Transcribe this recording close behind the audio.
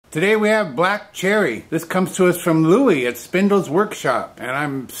Today we have black cherry. This comes to us from Louie at Spindle's workshop, and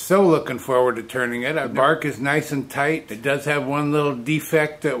I'm so looking forward to turning it. The bark is nice and tight. It does have one little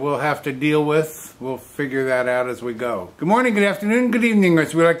defect that we'll have to deal with. We'll figure that out as we go. Good morning, good afternoon, good evening,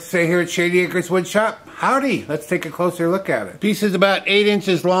 as we like to say here at Shady Acres Woodshop. Howdy! Let's take a closer look at it. The piece is about 8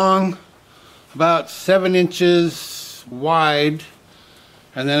 inches long, about 7 inches wide,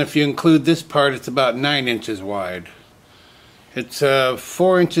 and then if you include this part, it's about 9 inches wide. It's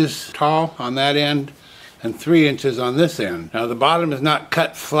 4 inches tall on that end and 3 inches on this end. Now the bottom is not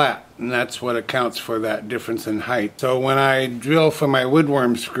cut flat, and that's what accounts for that difference in height. So when I drill for my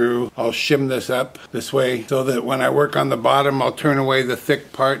woodworm screw, I'll shim this up this way so that when I work on the bottom, I'll turn away the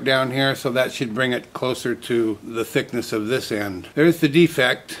thick part down here, so that should bring it closer to the thickness of this end. There's the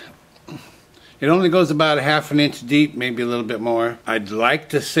defect. It only goes about 1/2 inch deep, maybe a little bit more. I'd like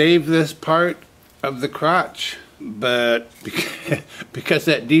to save this part of the crotch, but because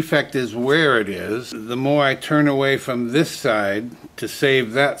that defect is where it is, the more I turn away from this side to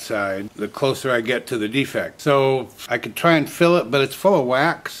save that side, the closer I get to the defect. So I could try and fill it, but it's full of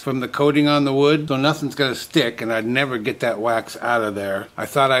wax from the coating on the wood, so nothing's going to stick, and I'd never get that wax out of there. I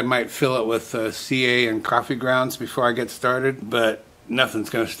thought I might fill it with CA and coffee grounds before I get started, but nothing's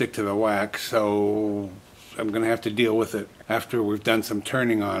going to stick to the wax, so I'm going to have to deal with it after we've done some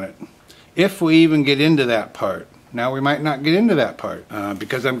turning on it. If we even get into that part. Now we might not get into that part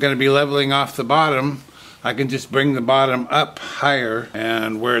because I'm going to be leveling off the bottom. I can just bring the bottom up higher,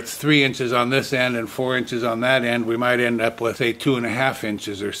 and where it's 3 inches on this end and 4 inches on that end, we might end up with say 2.5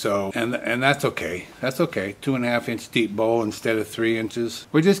 inches or so, and that's okay. That's okay. 2.5 inch deep bowl instead of 3 inches.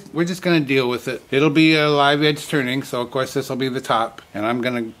 We're just going to deal with it. It'll be a live edge turning, so of course this will be the top, and I'm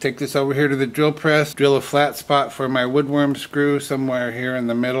going to take this over here to the drill press, drill a flat spot for my woodworm screw somewhere here in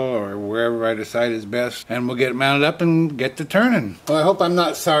the middle or wherever I decide is best, and we'll get it mounted up and get to turning. Well, I hope I'm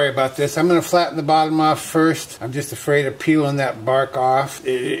not sorry about this. I'm going to flatten the bottom off first. I'm just afraid of peeling that bark off.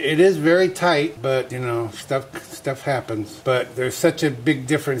 It is very tight, but you know, stuff happens. But there's such a big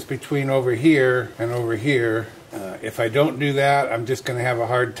difference between over here and over here. If I don't do that, I'm just going to have a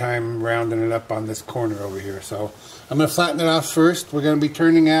hard time rounding it up on this corner over here. So I'm going to flatten it off first. We're going to be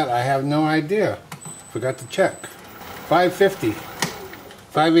turning at, I have no idea. Forgot to check. 550.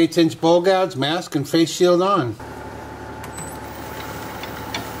 5/8 inch bowl gouge, mask, and face shield on.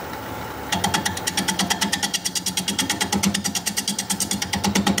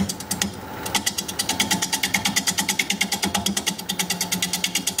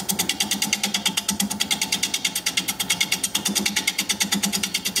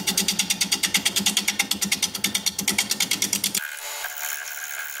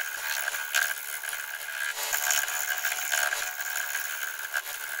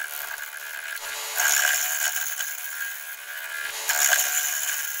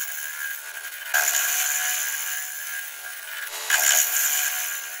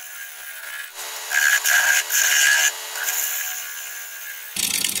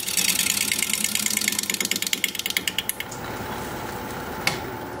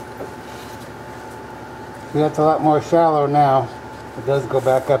 See, that's a lot more shallow now. It does go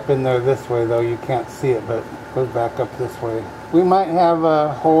back up in there this way, though. You can't see it, but it goes back up this way. We might have a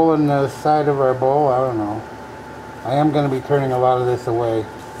hole in the side of our bowl. I don't know. I am going to be turning a lot of this away.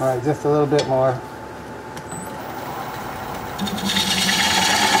 All right, just a little bit more.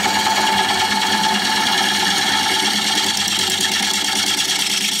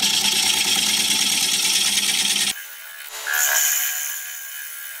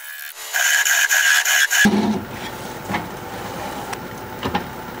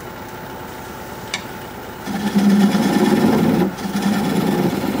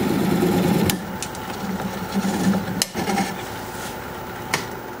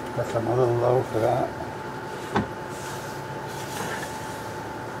 I'm a little low for that.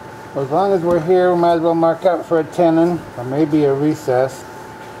 Well, as long as we're here, we might as well mark out for a tenon or maybe a recess.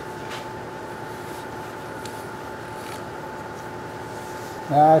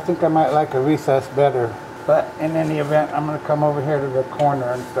 Yeah, I think I might like a recess better. But in any event, I'm going to come over here to the corner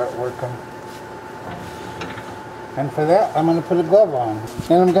and start working. And for that, I'm going to put a glove on.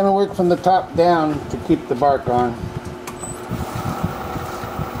 And I'm going to work from the top down to keep the bark on.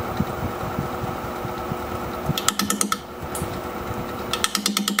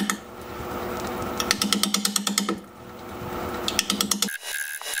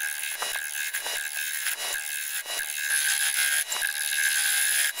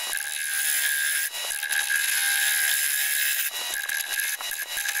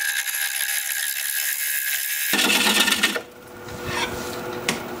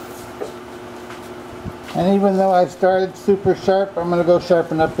 And even though I started super sharp, I'm going to go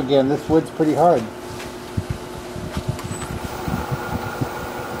sharpen up again. This wood's pretty hard.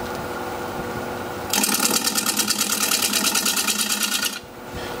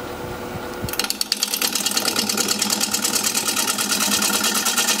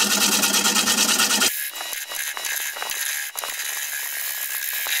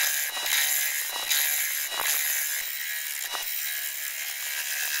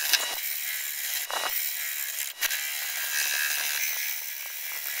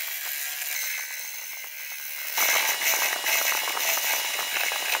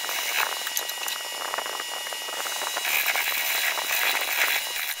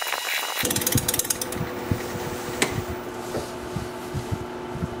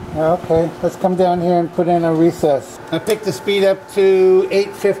 Okay, let's come down here and put in a recess. I picked the speed up to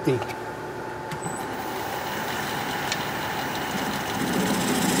 850.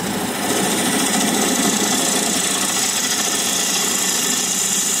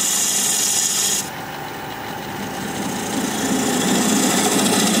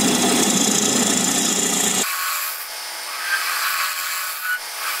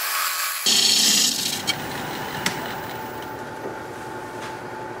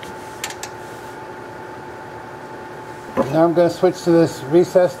 Now I'm going to switch to this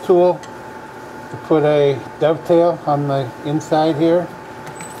recess tool to put a dovetail on the inside here.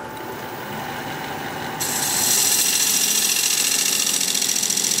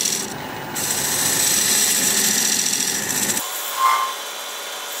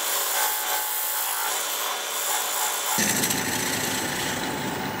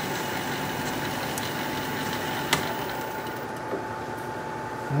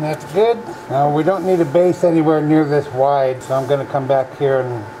 And that's good. Now we don't need a base anywhere near this wide, so I'm going to come back here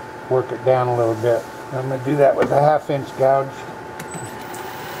and work it down a little bit. I'm going to do that with a 1/2 inch gouge.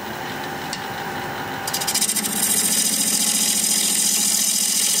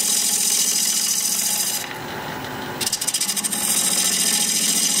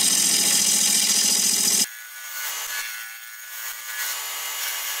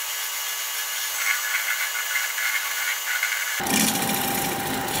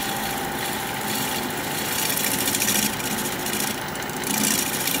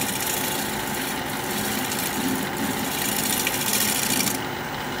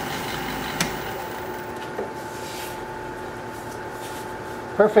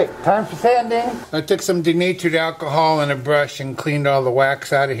 Perfect. Time for sanding. I took some denatured alcohol and a brush and cleaned all the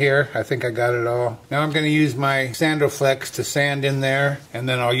wax out of here. I think I got it all. Now I'm going to use my Sandoflex to sand in there, and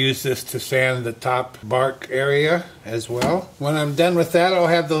then I'll use this to sand the top bark area as well. When I'm done with that, I'll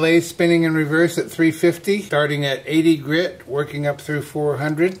have the lathe spinning in reverse at 350, starting at 80 grit, working up through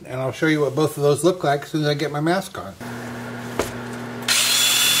 400, and I'll show you what both of those look like as soon as I get my mask on.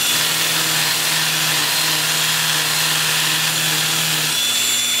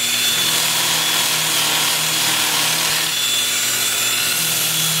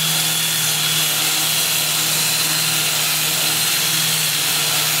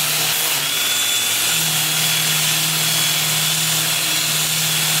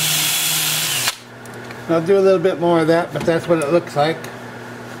 I'll do a little bit more of that, but that's what it looks like.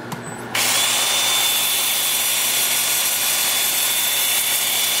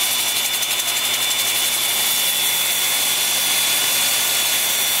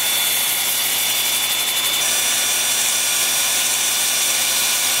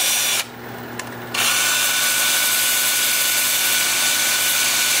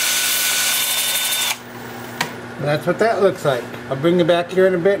 And that's what that looks like. I'll bring you back here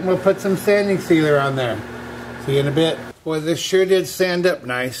in a bit and we'll put some sanding sealer on there. See you in a bit. Boy, this sure did sand up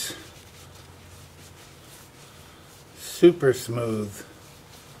nice. Super smooth.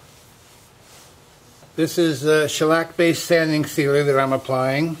 This is a shellac-based sanding sealer that I'm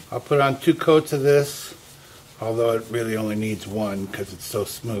applying. I'll put on 2 coats of this, although it really only needs 1 because it's so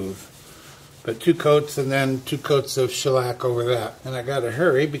smooth. But 2 coats and then 2 coats of shellac over that. And I gotta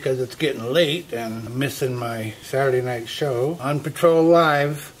hurry because it's getting late and I'm missing my Saturday night show. On Patrol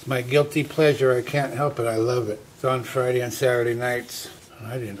Live, it's my guilty pleasure. I can't help it. I love it. It's on Friday and Saturday nights.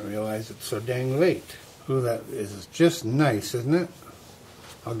 I didn't realize it's so dang late. Ooh, that is just nice, isn't it?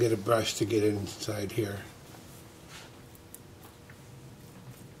 I'll get a brush to get inside here.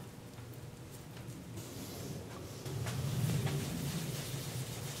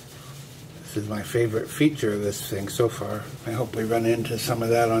 This is my favorite feature of this thing so far. I hope we run into some of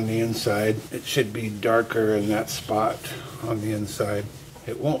that on the inside. It should be darker in that spot on the inside.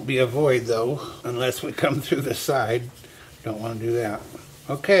 It won't be a void though, unless we come through the side. Don't want to do that.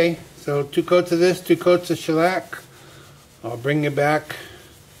 Okay, so 2 coats of this, 2 coats of shellac. I'll bring you back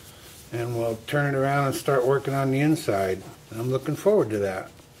and we'll turn it around and start working on the inside. I'm looking forward to that.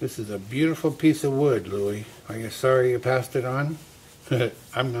 This is a beautiful piece of wood, Louie. Are you sorry you passed it on?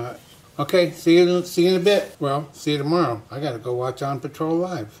 I'm not. Okay, see you in a bit. Well, see you tomorrow. I gotta go watch On Patrol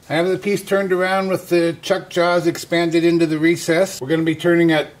Live. I have the piece turned around with the chuck jaws expanded into the recess. We're gonna be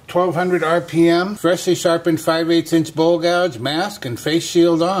turning at 1200 RPM. Freshly sharpened 5/8 inch bowl gouge, mask, and face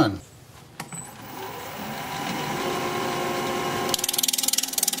shield on.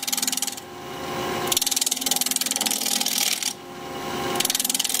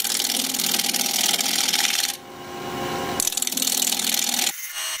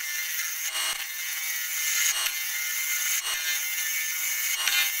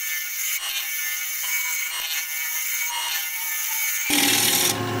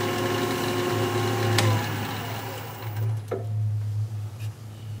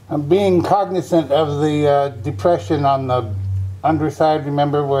 I'm being cognizant of the depression on the underside,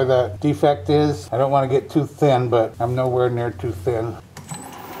 remember where the defect is? I don't want to get too thin, but I'm nowhere near too thin.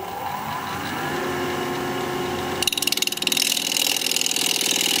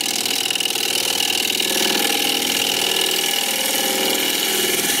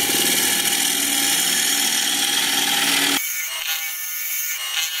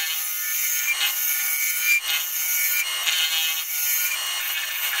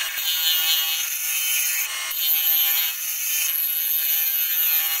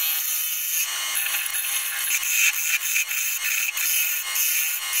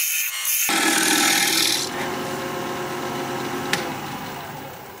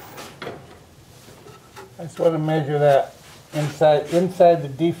 I just want to measure that inside the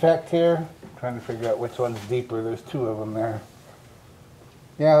defect here. I'm trying to figure out which one's deeper. There's two of them there.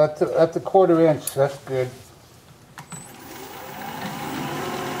 Yeah, that's a 1/4 inch. That's good.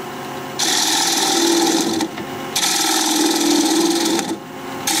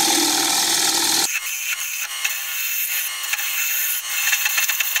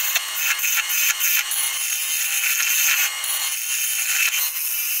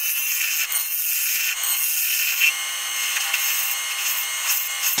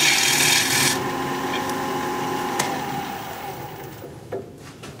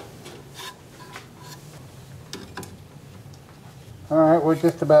 Alright, we're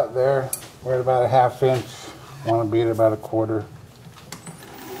just about there. We're at about a 1/2 inch. Want to be at about a 1/4.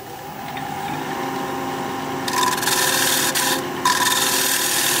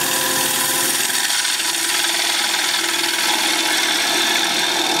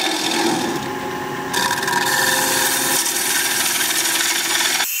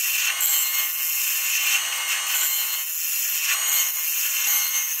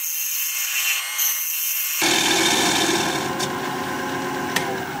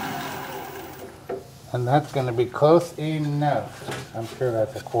 And that's going to be close enough. I'm sure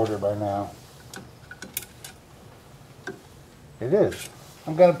that's a 1/4 by now. It is.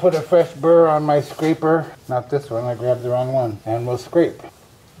 I'm going to put a fresh burr on my scraper. Not this one, I grabbed the wrong one. And we'll scrape.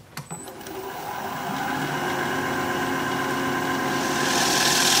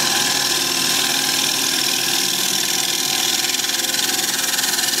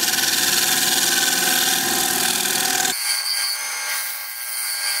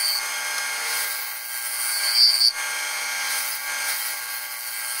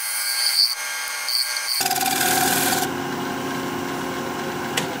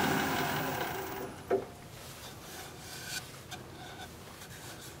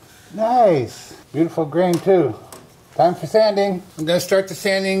 Nice. Beautiful grain too. Time for sanding. I'm going to start the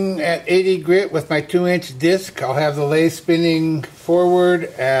sanding at 80 grit with my 2-inch disc. I'll have the lathe spinning forward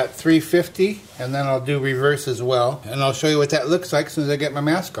at 350 and then I'll do reverse as well. And I'll show you what that looks like as soon as I get my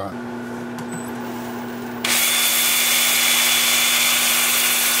mask on.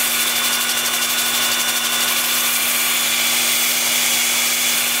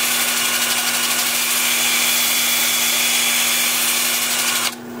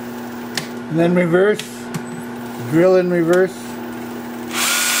 And then reverse, drill in reverse.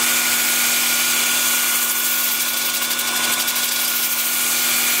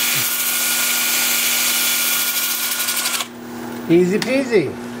 Easy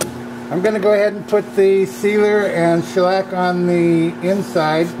peasy. I'm going to go ahead and put the sealer and shellac on the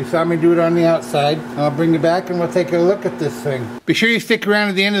inside. You saw me do it on the outside. I'll bring you back and we'll take a look at this thing. Be sure you stick around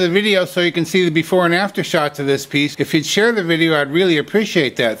to the end of the video so you can see the before and after shots of this piece. If you'd share the video, I'd really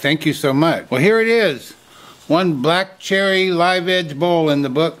appreciate that. Thank you so much. Well, here it is. One black cherry live edge bowl in the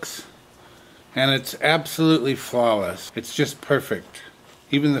books. And it's absolutely flawless. It's just perfect.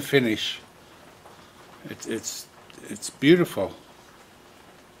 Even the finish. It's beautiful.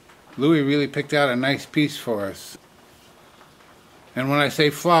 Louis really picked out a nice piece for us. And when I say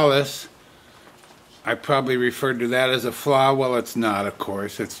flawless, I probably referred to that as a flaw. Well, it's not, of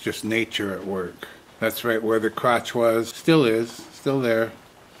course. It's just nature at work. That's right where the crotch was. Still is. Still there.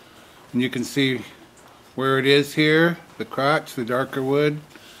 And you can see where it is here, the crotch, the darker wood.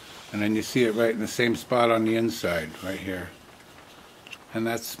 And then you see it right in the same spot on the inside, right here. And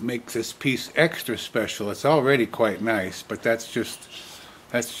that makes this piece extra special. It's already quite nice, but that's just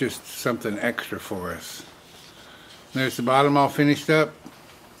something extra for us. There's the bottom all finished up.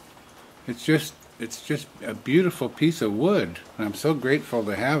 It's just a beautiful piece of wood, and I'm so grateful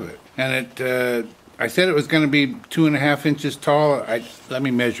to have it. And I said it was going to be 2.5 inches tall. Let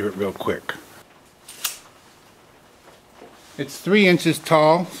me measure it real quick. It's 3 inches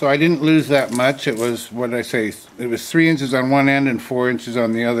tall, so I didn't lose that much. It was, what did I say? It was 3 inches on one end and 4 inches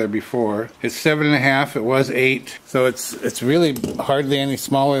on the other before. It's 7.5. It was 8, so it's really hardly any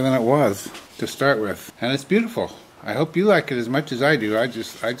smaller than it was to start with, and it's beautiful. I hope you like it as much as I do. I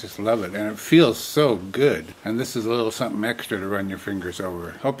just love it, and it feels so good. And this is a little something extra to run your fingers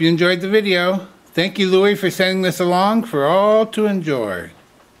over. Hope you enjoyed the video. Thank you, Louie, for sending this along for all to enjoy.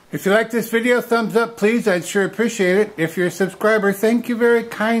 If you like this video, thumbs up, please. I'd sure appreciate it. If you're a subscriber, thank you very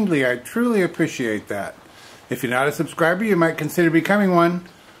kindly. I truly appreciate that. If you're not a subscriber, you might consider becoming one.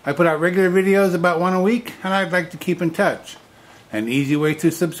 I put out regular videos about 1 a week, and I'd like to keep in touch. An easy way to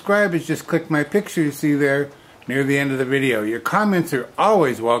subscribe is just click my picture you see there near the end of the video. Your comments are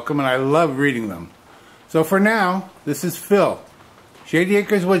always welcome, and I love reading them. So for now, this is Phil, Shady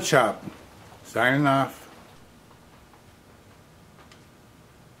Acres Woodshop, signing off.